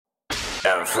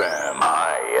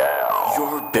FMiL,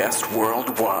 your best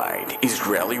worldwide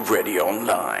Israeli radio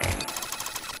online.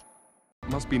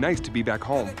 Must be nice to be back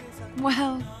home.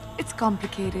 Well, it's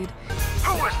complicated.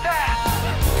 Who was that?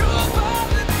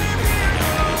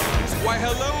 Why,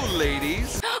 hello,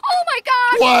 ladies. Oh my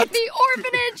gosh! What? The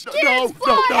orphanage! No, Kids, no,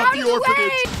 fly not out the of the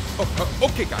orphanage. way! Oh,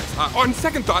 okay, guys. On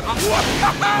second thought,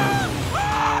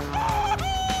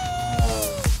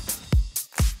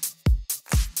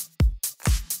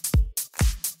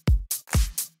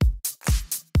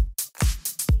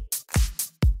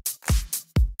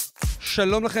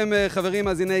 שלום לכם חברים,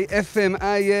 מאזיני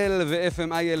FMiL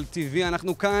ו-FMiL TV.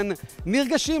 אנחנו כאן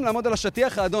נרגשים לעמוד על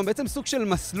השטיח האדום, בעצם סוג של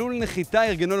מסלול נחיתה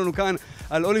ארגנו לנו כאן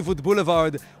על הוליווד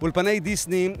בולווארד, אולפני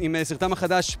דיסני עם סרטם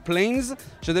החדש פליינס,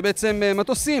 שזה בעצם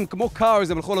מטוסים כמו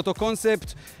קארס, הם הלכו על אותו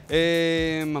קונספט,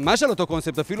 ממש על אותו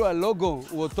קונספט, אפילו הלוגו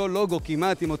הוא אותו לוגו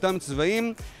כמעט עם אותם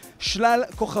צבעים, שלל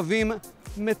כוכבים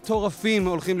מטורפים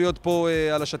הולכים להיות פה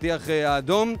על השטיח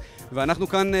האדום, ואנחנו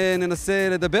כאן ננסה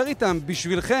לדבר איתם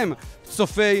בשבילכם,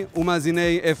 צופי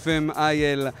ומאזיני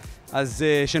FMiL. אז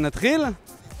שנתחיל?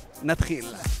 נתחיל.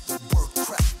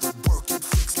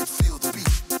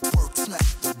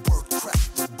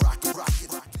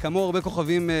 כמו הרבה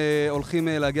כוכבים הולכים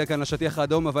להגיע כאן לשטיח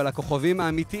האדום, אבל הכוכבים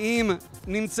האמיתיים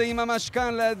נמצאים ממש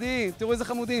כאן לידי. תראו איזה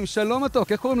חמודים. שלום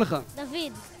מתוק, איך קוראים לך?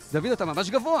 דוד. דוד, אתה ממש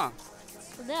גבוה.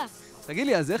 תודה. תגיד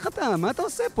לי, אז איך אתה? מה אתה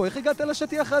עושה פה? איך הגעת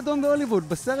לשטיח האדום בהוליווד,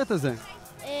 בסרט הזה?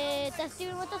 טסתי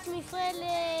במטוס מישראל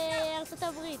לארצות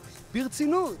הברית.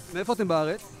 ברצינות. מאיפה אתם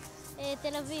בארץ?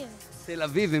 תל אביב. תל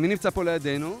אביב, ומי נמצא פה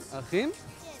לידינו? אחים?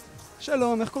 כן.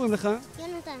 שלום, איך קוראים לך?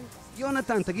 יונתן.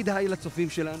 יונתן, תגיד היי לצופים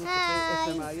שלנו.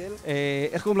 היי. FMiL.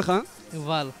 איך קוראים לך?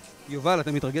 יובל. יובל,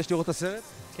 אתה מתרגש לראות את הסרט?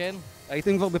 כן.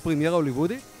 הייתם כבר בפרימיירה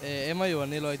הוליוודית? הם היו,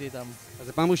 אני לא הייתי איתם. אז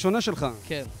זו פעם ראשונה שלך.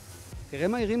 כן. תראה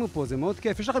מה הרימו פה, זה מאוד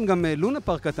כיף. יש לכם גם לונה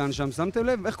פארק קטן שם, שמתם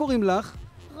לב? איך קוראים לך?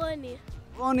 רוני.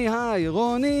 רוני, היי,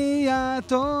 רוני,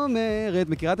 את אומרת.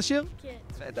 מכירה את השיר? כן.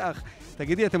 בטח.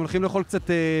 תגידי, אתם הולכים לאכול קצת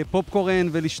פופקורן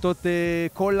ולשתות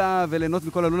קולה וליהנות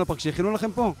מכל הלונה פארק שהכינו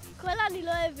לכם פה? קולה אני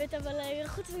לא אוהבת, אבל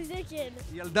חוץ מזה כן.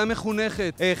 ילדה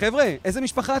מחונכת. חבר'ה, איזה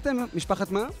משפחה אתם?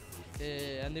 משפחת מה?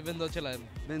 אני בן דוד שלהם.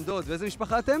 בן דוד. ואיזה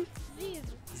משפחה אתם? זיו.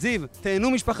 זיו.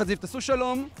 תהנו משפחת זיו. תעשו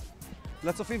שלום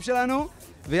לצופים שלנו.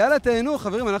 ויאללה, תהנו,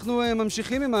 חברים, אנחנו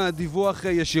ממשיכים עם הדיווח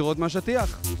ישירות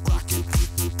מהשטיח.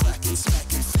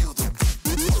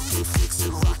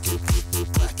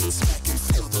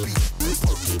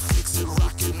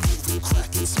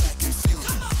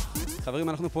 חברים,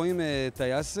 אנחנו פה עם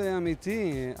טייס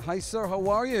אמיתי. Hi sir, how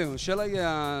are you? Shall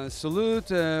I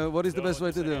salute? What is the best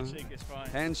way to do? Handshake is fine.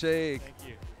 Handshake. Thank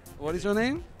you. What is your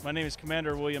name? My name is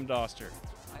Commander William Doster.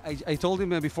 I told him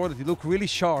before that you look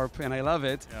really sharp, and I love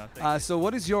it. Yeah, thank you. So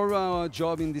what is your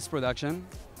job in this production?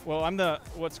 Well, I'm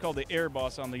what's called the air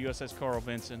boss on the USS Carl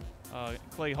Vinson.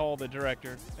 Clay Hall, the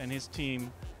director, and his team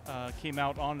came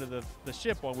out onto the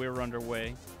ship while we were underway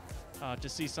to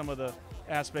see some of the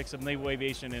aspects of naval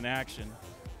aviation in action,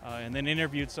 and then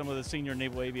interviewed some of the senior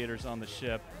naval aviators on the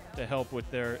ship to help with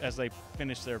as they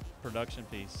finish their production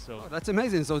piece. So That's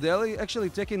amazing. So they're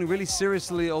actually taking really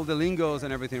seriously all the lingos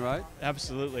and everything, right?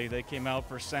 absolutely, they came out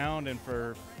for sound and for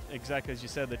exactly as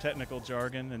you said, the technical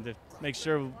jargon, and to make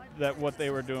sure that what they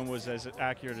were doing was as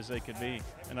accurate as they could be.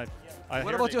 And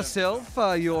What about yourself?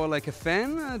 You're like a fan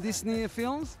of Disney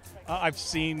films? I've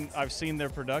seen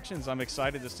their productions. I'm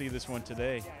excited to see this one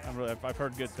today. I've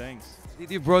heard good things. Did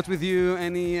you brought with you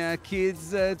any kids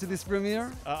to this premiere?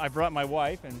 I brought my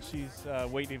wife, and she's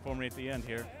waiting for me at the end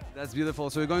here. That's beautiful.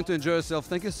 So you're going to enjoy yourself.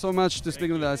 Thank you so much to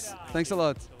speak with us. Thanks a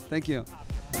lot. Thank you.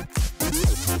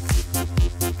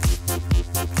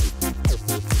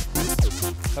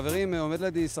 חברים, עומד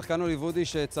לידי שחקן הוליוודי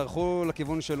שצרכו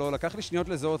לכיוון שלו, לקח לי שניות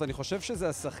לזהות, אני חושב שזה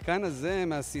השחקן הזה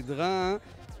מהסדרה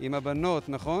עם הבנות,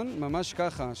 נכון? ממש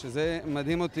ככה, שזה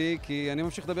מדהים אותי, כי אני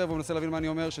ממשיך לדבר ומנסה להבין מה אני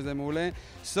אומר, שזה מעולה.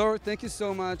 Sir, thank you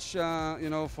so much,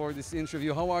 for this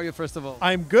interview. How are you, first of all?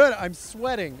 I'm good. I'm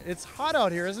sweating. It's hot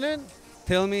out here, isn't it?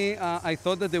 Tell me, I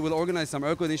thought that they will organize some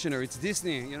air conditioner. It's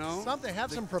Disney, Something.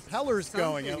 Have some propellers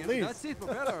going at least. That's it,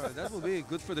 propeller. That will be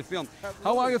good for the film.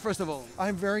 How are you, first of all?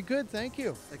 I'm very good, thank you.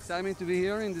 Excited to be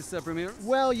here in this premiere?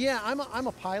 Well, yeah, I'm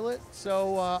a pilot, so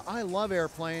I love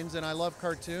airplanes and I love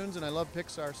cartoons and I love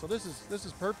Pixar. So this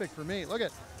is perfect for me. Look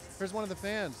at, here's one of the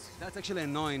fans. That's actually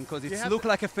annoying because it have looks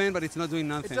like a fan, but it's not doing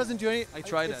nothing. It doesn't do anything. I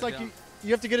tried it's that. like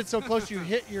you have to get it so close you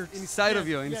hit your Inside of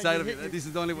you. This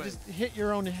is the only you way. just hit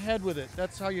your own head with it.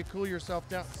 That's how you cool yourself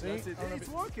down. See? That's it.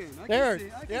 It's working. I There. can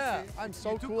see. Yeah, I'm so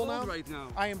You're too cool cold now. right now.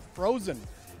 I am frozen.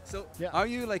 So, Yeah. are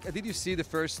you like? Did you see the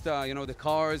first, the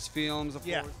Cars films? Of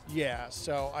course. Yeah.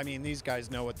 So I mean, these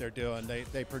guys know what they're doing.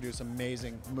 They produce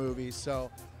amazing movies. So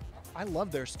I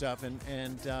love their stuff, and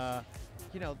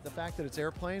the fact that it's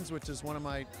airplanes, which is one of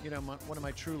my one of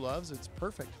my true loves, it's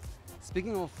perfect.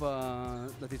 Speaking of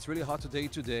that, it's really hot today.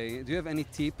 Do you have any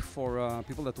tip for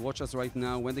people that watch us right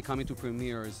now when they come into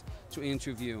premieres to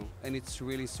interview and it's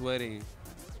really sweaty?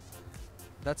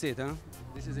 That's it, huh?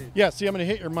 This is it. Yeah. See, I'm going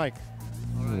to hit your mic.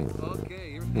 All right.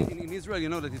 Okay. In Israel, you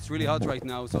know that it's really hot right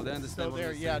now, so they understand. So what there,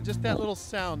 we're yeah, saying. just that little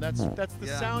sound. That's the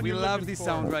Yeah, sound we you're love looking this for.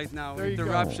 sound right now. There you go.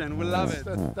 Interruption. We love it.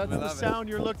 That's We the love it. sound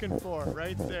you're looking for,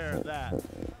 right there. That.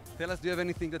 Tell us, do you have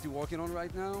anything that you're working on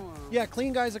right now? Yeah,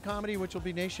 Clean Guys, a comedy, which will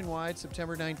be nationwide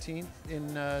September 19th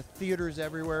in theaters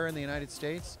everywhere in the United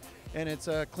States. And it's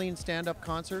a clean stand-up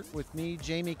concert with me,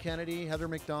 Jamie Kennedy, Heather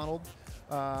McDonald,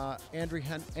 Andy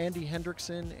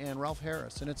Hendrickson, and Ralph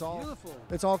Harris. And it's all Beautiful.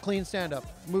 It's all clean stand-up.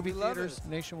 Movie We love theaters it.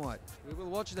 nationwide. We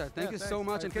will watch that. Thank Yeah, you so thanks.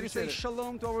 much. I And can you say appreciate it.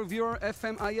 shalom to our viewer,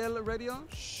 FMiL Radio?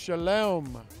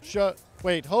 Shalom.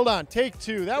 Wait, hold on. Take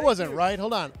two. That wasn't right.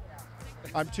 Hold on.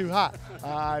 I'm too hot.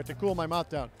 I have to cool my mouth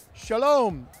down.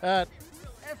 Shalom at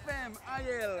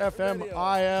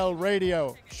FMiL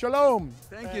Radio. Shalom.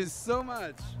 Thank you so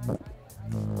much.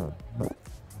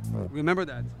 Remember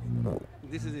that.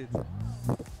 This is it.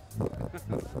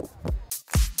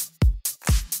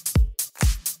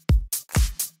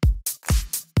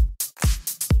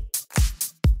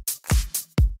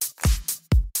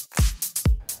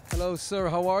 Hello, sir.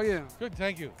 How are you? Good,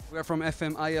 thank you. We are from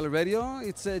FMiL Radio.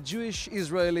 It's a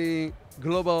Jewish-Israeli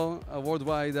global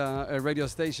worldwide radio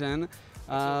station.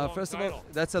 long First of all, title.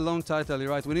 that's a long title. You're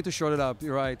right. We need to short it up.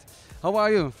 You're right. How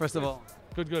are you? First of all,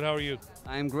 Good, good. How are you?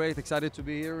 I'm great. Excited to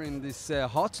be here in this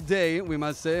hot day. We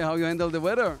must say, how you handle the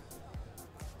weather.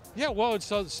 Yeah, well, it's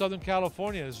Southern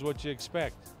California is what you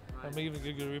expect. I'm even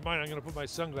going to remind. I'm going to put my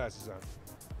sunglasses on.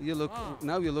 You look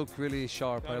now. You look really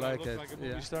sharp. I Don't like look it. like a movie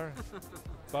Yeah. star.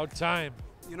 About time.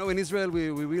 You know, in Israel,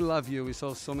 we love you. We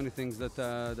saw so many things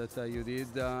that you did,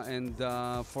 and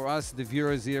for us, the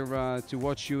viewers here, to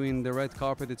watch you in the red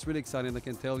carpet, it's really exciting. I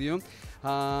can tell you.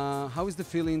 How is the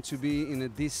feeling to be in a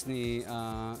Disney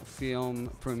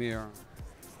film premiere?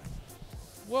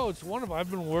 Well, it's wonderful. I've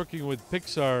been working with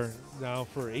Pixar now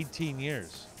for 18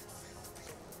 years,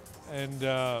 and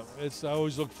I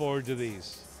always look forward to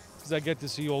these because I get to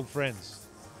see old friends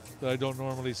that I don't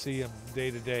normally see them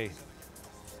day to day.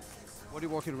 What are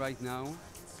you working right now?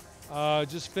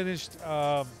 Just finished,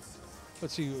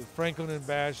 let's see, Franklin and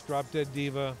Bash, Drop Dead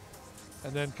Diva,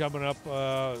 and then coming up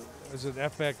is an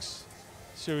FX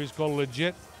series called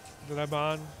Legit that I'm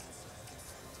on.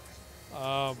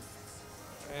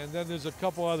 And then there's a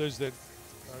couple others that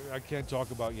I can't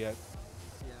talk about yet.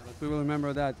 Yeah, but we will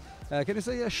remember that. Can you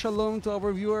say shalom to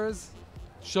our viewers?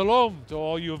 Shalom to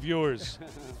all you viewers.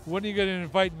 When are you going to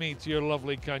invite me to your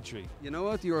lovely country? You know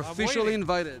what? You're I'm officially waiting.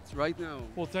 invited right now.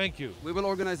 Well, thank you. We will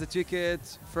organize the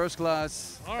tickets, first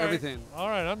class, All right. everything. All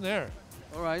right, I'm there.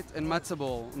 All right, and matzo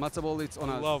ball. Matzo ball, it's on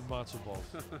us. Love matzo balls.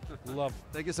 Love.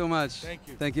 Thank you so much. Thank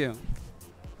you. Thank you.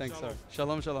 Thanks, sir.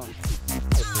 שלום, שלום.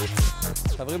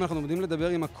 חברים, אנחנו עומדים לדבר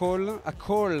עם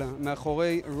הכל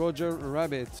מאחורי רוג'ר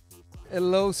רביט.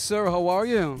 Hello, sir. How are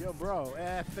you? Yo, bro,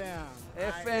 FM.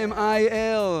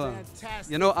 FMiL.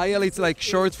 Fantastic. You know, IL, it's like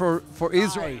short for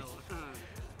Israel.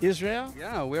 Israel?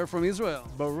 Yeah, we're from Israel.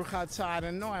 Baruch atah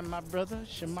Adonai, my brother.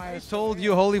 Shema I Yisrael. told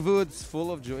you Hollywood's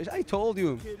full of Jewish. I told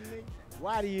you. Kidding me?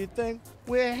 Why do you think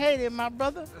we're hated, my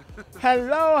brother?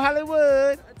 Hello,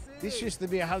 Hollywood. This used to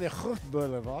be a Hollywood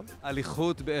Boulevard.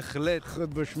 הליכות בהחלט. Chut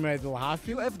b'shmeid You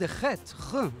l'hafil. have the chet.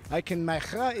 My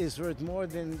cha is worth more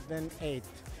than 8.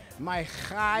 My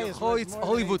cha is Oh, worth it's more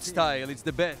Hollywood than 18. style. It's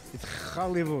the best. It's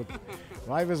Hollywood.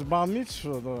 I was bar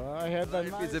mitzvah, though. I had a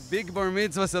nice... It's a big bar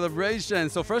mitzvah celebration.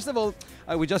 So first of all,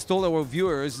 we just told our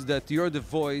viewers that you're the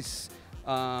voice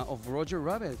of Roger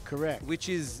Rabbit. Correct. Which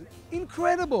is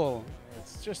incredible.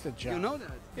 It's just a job. You know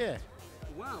that? Yeah.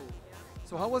 Wow.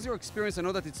 So how was your experience? I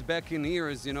know that it's back in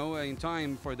years, in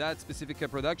time for that specific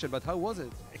production, but how was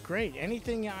it? Great.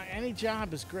 Anything, any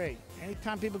job is great.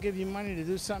 Anytime people give you money to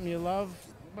do something you love,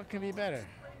 what can be better?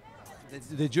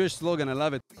 The Jewish slogan, I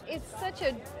love it. It's such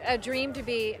a dream to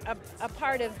be a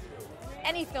part of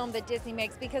any film that Disney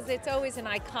makes because it's always an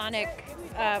iconic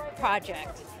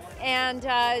project. And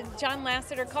John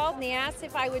Lasseter called and he asked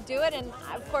if I would do it, and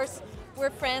of course we're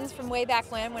friends from way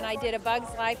back when I did A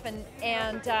Bug's Life,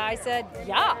 and I said,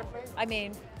 yeah. I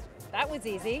mean, that was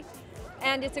easy.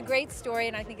 And it's a great story,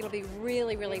 and I think it'll be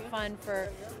really, really fun for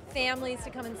families to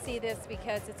come and see this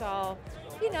because it's all,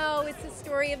 it's the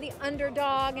story of the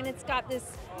underdog, and it's got this,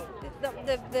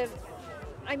 the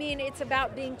I mean, it's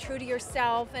about being true to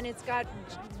yourself, and it's got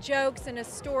jokes and a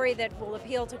story that will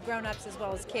appeal to grown-ups as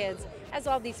well as kids, as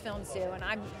all these films do, and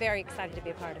I'm very excited to be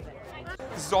a part of it.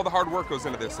 This is all the hard work goes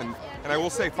into this, and I will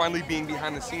say, finally being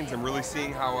behind the scenes and really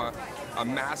seeing how a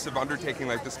massive undertaking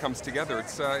like this comes together,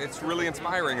 it's really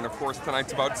inspiring, and of course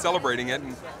tonight's about celebrating it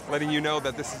and letting you know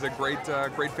that this is a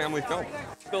great family film.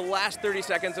 The last 30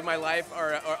 seconds of my life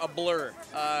are a blur.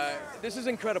 This is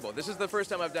incredible. This is the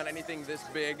first time I've done anything this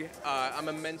big. I'm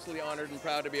immensely honored and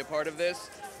proud to be a part of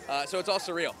this. So it's all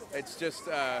surreal. It's just,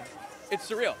 it's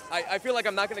surreal. I feel like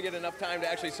I'm not going to get enough time to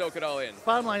actually soak it all in.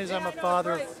 Bottom line is I'm a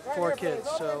father of 4 kids,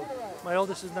 so my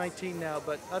oldest is 19 now,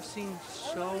 but I've seen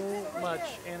so much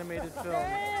animated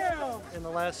film in the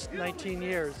last 19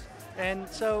 years. And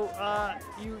so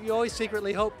you always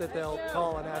secretly hope that they'll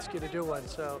call and ask you to do one.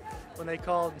 So when they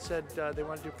called and said they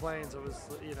want to do planes, I was,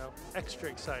 extra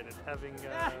excited,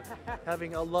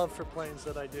 having a love for planes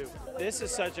that I do. This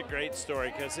is such a great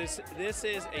story because this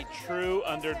is a true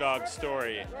underdog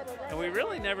story. And we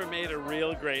really never made a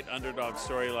real great underdog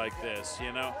story like this,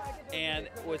 And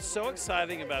what's so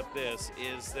exciting about this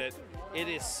is that it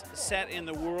is set in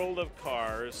the world of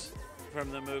Cars from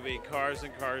the movie Cars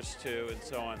and Cars 2 and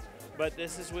so on. But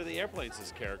this is with the airplanes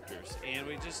as characters, and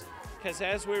we just, because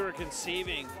as we were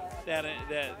conceiving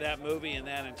that movie and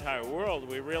that entire world,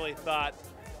 we really thought,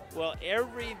 well,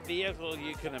 every vehicle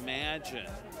you can imagine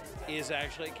is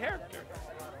actually a character,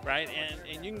 right?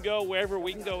 And you can go wherever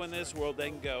we can go in this world, they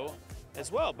can go as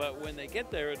well. But when they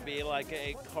get there, it'd be like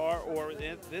a car, or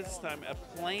this time a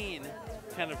plane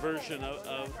kind of version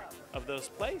of those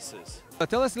places.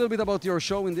 Tell us a little bit about your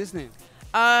show in Disney.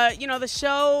 The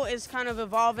show is kind of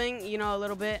evolving, a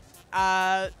little bit.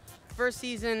 First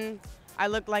season, I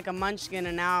looked like a munchkin,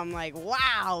 and now I'm like,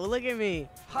 wow, look at me.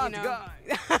 Hot guy.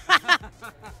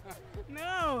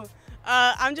 No.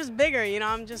 I'm just bigger,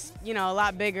 I'm just, a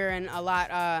lot bigger and a lot,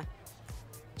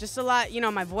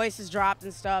 my voice has dropped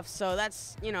and stuff. So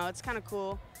that's, it's kind of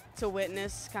cool to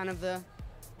witness kind of the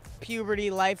puberty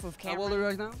life of Cameron. How old are you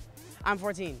right now? I'm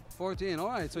 14. 14, all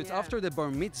right. So it's after the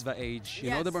bar mitzvah age. You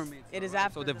know the bar mitzvah. It is right?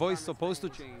 after. So the voice is supposed to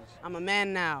change. I'm a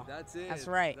man now. That's it. That's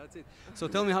right. That's it. So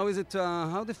tell me, how is it?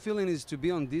 How the feeling is to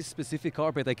be on this specific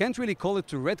carpet? I can't really call it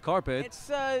the red carpet.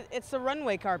 It's a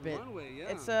runway carpet. Runway,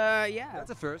 yeah. It's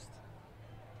That's a first.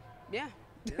 Yeah.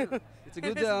 It's a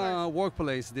good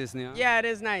workplace, Disney. Huh? Yeah, it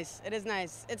is nice. It is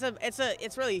nice.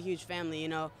 It's really a huge family.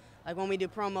 Like when we do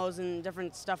promos and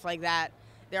different stuff like that,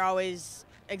 they're always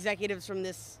executives from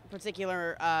this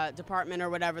particular department or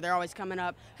whatever. They're always coming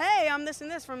up, hey, I'm this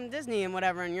and this from Disney and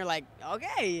whatever, and you're like,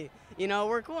 okay,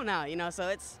 we're cool now, so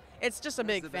it's just a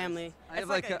big family. I have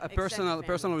like a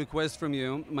personal request from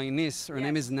you. My niece, her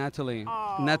name is Natalie.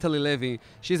 Natalie Levy.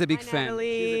 She's a big fan.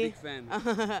 Natalie. She's a big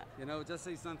fan. Just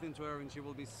say something to her and she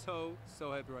will be so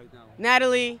happy right now.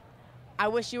 Natalie, I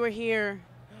wish you were here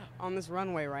on this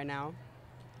runway right now.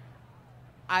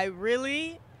 I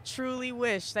really truly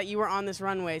wish that you were on this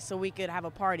runway so we could have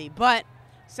a party. But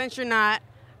since you're not,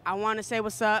 I want to say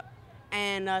what's up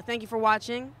and thank you for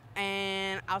watching,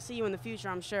 and I'll see you in the future,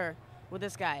 I'm sure, with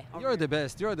this guy. You're the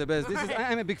best, you're the best.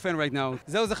 I'm a big fan right now.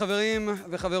 זהו זה חברים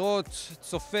וחברות,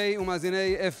 צופי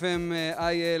ומאזיני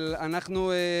FMiL.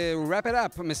 אנחנו wrap it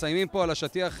up, מסיימים פה על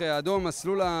השטיח האדום,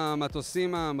 מסלול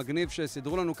המטוסים המגניב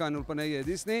שסידרו לנו כאן אולפני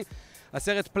דיסני.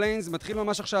 הסרט פליינס מתחיל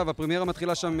ממש עכשיו, הפרימיירה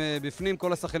מתחילה שם בפנים,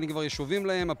 כל השחקנים כבר ישובים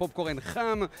להם, הפופקורן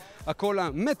חם, הקולה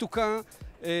מתוקה,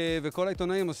 וכל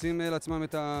העיתונאים עושים לעצמם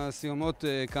את הסיומות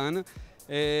כאן.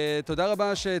 תודה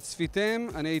רבה שצפיתם,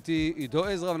 אני הייתי עידו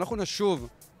עזרא, ואנחנו נשוב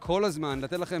כל הזמן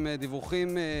לתת לכם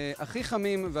דיווחים הכי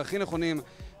חמים והכי נכונים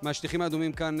מהשטיחים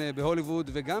האדומים כאן בהוליווד,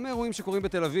 וגם אירועים שקורים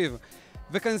בתל אביב.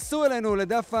 וכנסו אלינו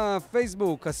לדף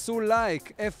הפייסבוק, עשו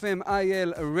לייק,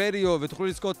 FMiL Radio, ותוכלו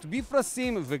לזכות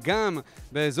בפרסים וגם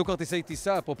בזוג כרטיסי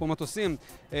טיסה, אפרופו מטוסים,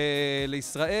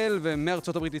 לישראל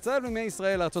ומארצות הברית לישראל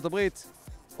ומישראל לארצות הברית.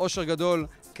 אושר גדול,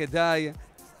 כדאי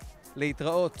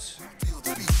להתראות.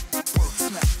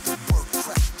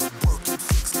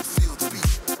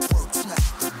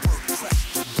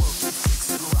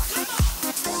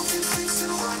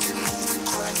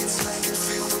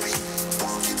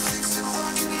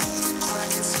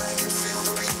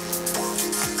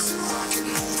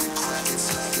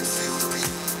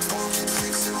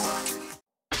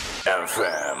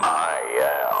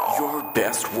 FMiL, your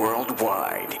best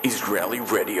worldwide Israeli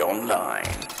radio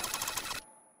online.